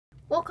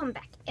Welcome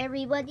back,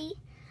 everybody.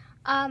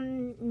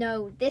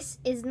 No, this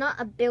is not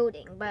a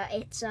building, but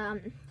it's a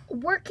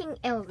working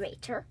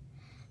elevator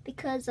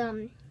because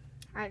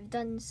I've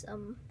done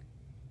some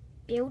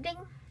building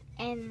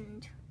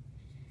and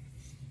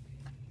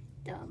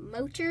the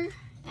motor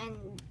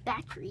and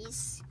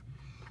batteries.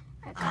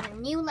 I got a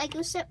new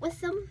Lego set with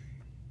them,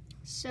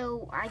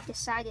 so I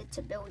decided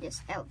to build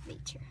this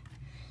elevator.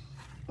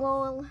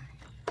 Well,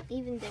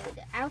 even though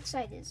the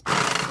outside is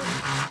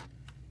beautiful,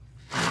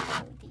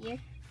 oh dear.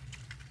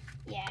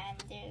 Yeah,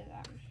 and there's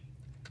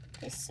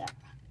this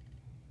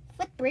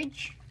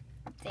footbridge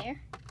up there.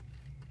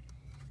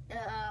 The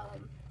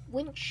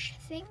winch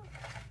thing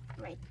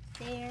right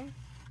there.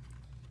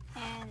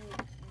 And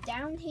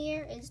down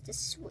here is the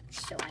switch.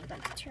 So I'm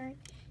going to turn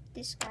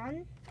this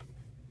on.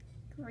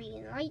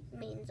 Green light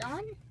means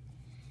on.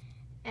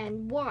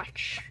 And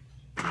watch.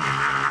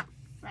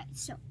 Right,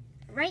 so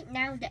right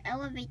now the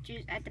elevator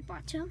is at the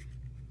bottom.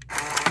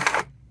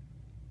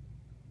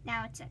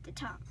 Now it's at the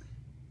top.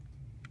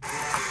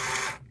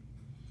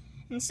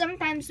 And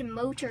sometimes the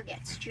motor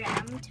gets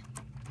jammed,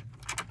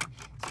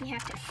 so you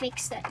have to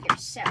fix that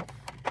yourself.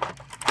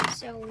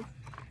 So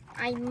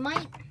I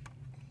might,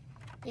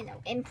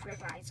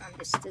 improvise on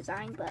this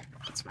design, but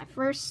it's my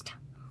first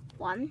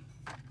one.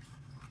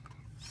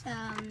 So,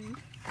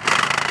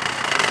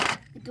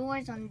 the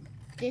doors on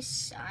this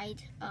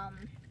side,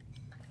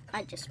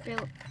 I just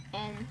built,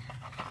 and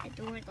the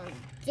doors on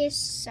this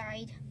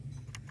side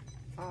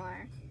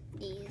are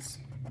these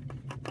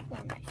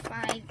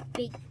 5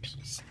 big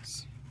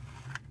pieces.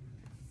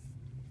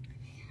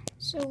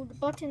 So the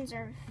buttons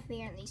are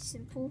fairly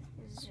simple.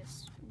 It's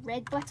just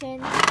red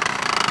button on one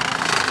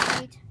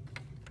side,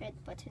 red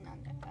button on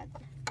the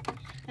other.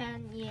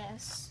 And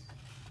yes,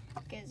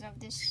 because of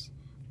this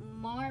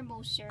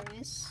marble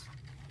surface,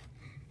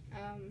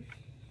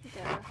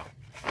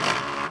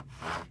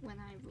 when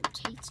I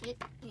rotate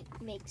it,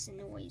 it makes a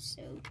noise.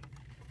 So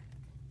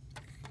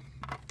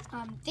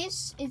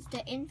this is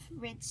the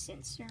infrared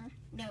sensor.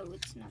 No,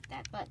 it's not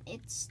that, but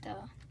it's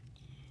the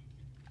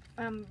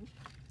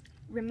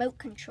remote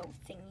control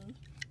thingy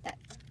that,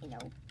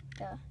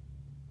 the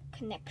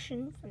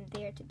connection from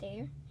there to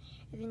there.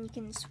 And then you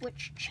can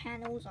switch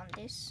channels on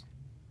this.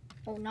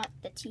 Well, not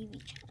the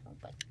TV channel,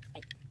 but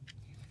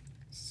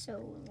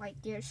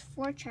there's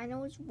 4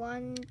 channels,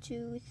 1,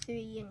 2,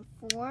 3, and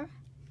 4.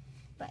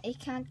 But it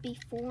can't be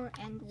 4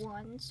 and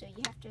 1, so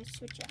you have to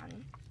switch it on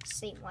the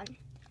same one.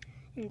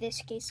 In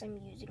this case, I'm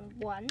using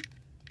 1.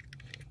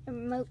 The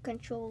remote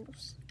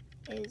controls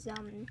is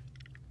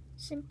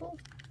simple.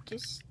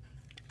 Just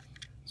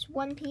it's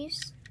 1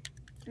 piece,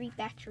 3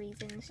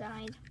 batteries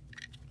inside.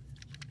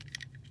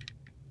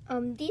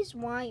 These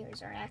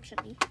wires are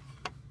actually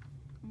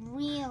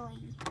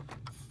really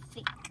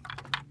thick.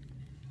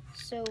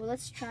 So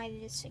let's try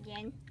this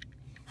again.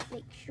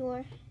 Make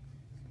sure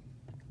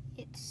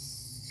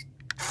it's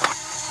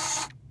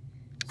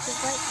so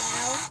right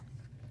now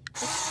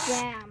it's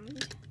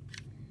jammed.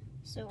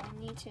 So I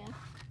need to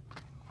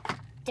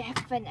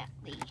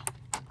definitely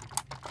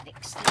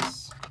fix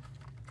this.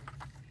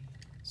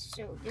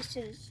 So this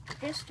is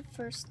just the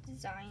first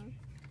design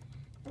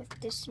with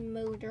this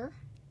motor.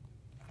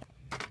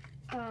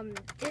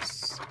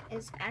 This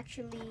is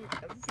actually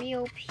a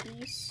real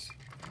piece,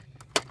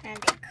 and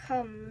it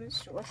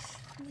comes with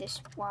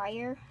this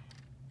wire,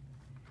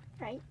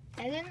 right?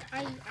 And then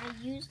I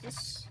use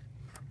this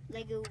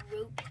Lego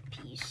rope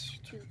piece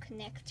to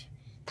connect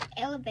the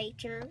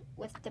elevator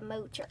with the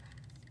motor.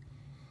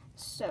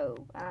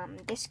 So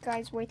this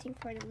guy's waiting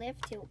for the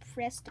lift. He'll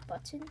press the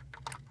button,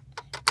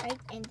 right,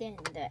 and then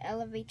the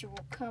elevator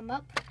will come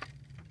up.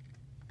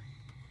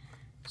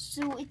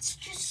 So it's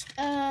just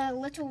a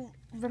little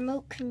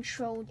remote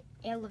controlled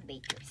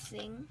elevator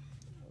thing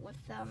with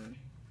the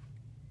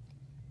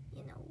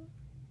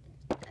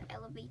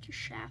elevator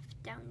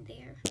shaft down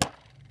there.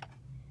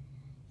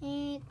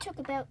 And it took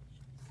about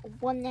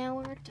 1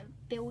 hour to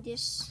build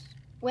this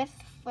with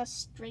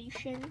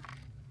frustration.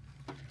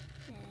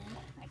 And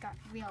I got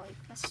really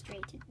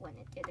frustrated when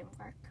it didn't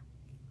work.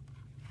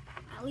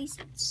 At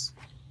least it's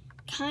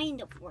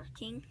kind of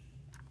working.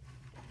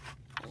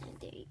 And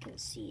there you can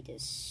see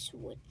this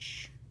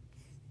switch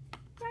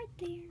right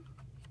there.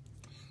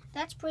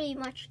 That's pretty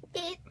much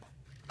it.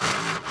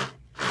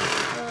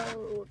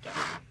 Okay.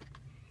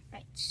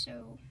 Right,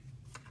 so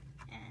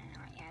I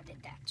added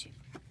that too.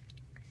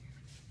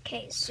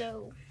 Okay,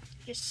 so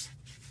just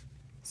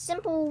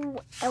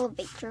simple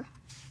elevator.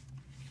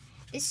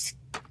 This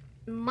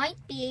might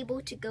be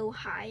able to go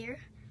higher,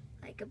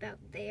 like about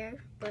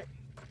there, but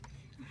I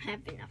don't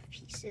have enough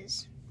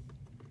pieces.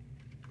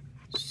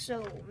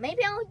 So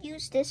maybe I'll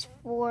use this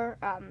for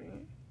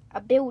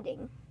a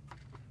building.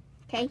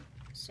 Okay,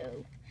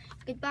 so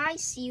goodbye,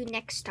 see you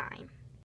next time.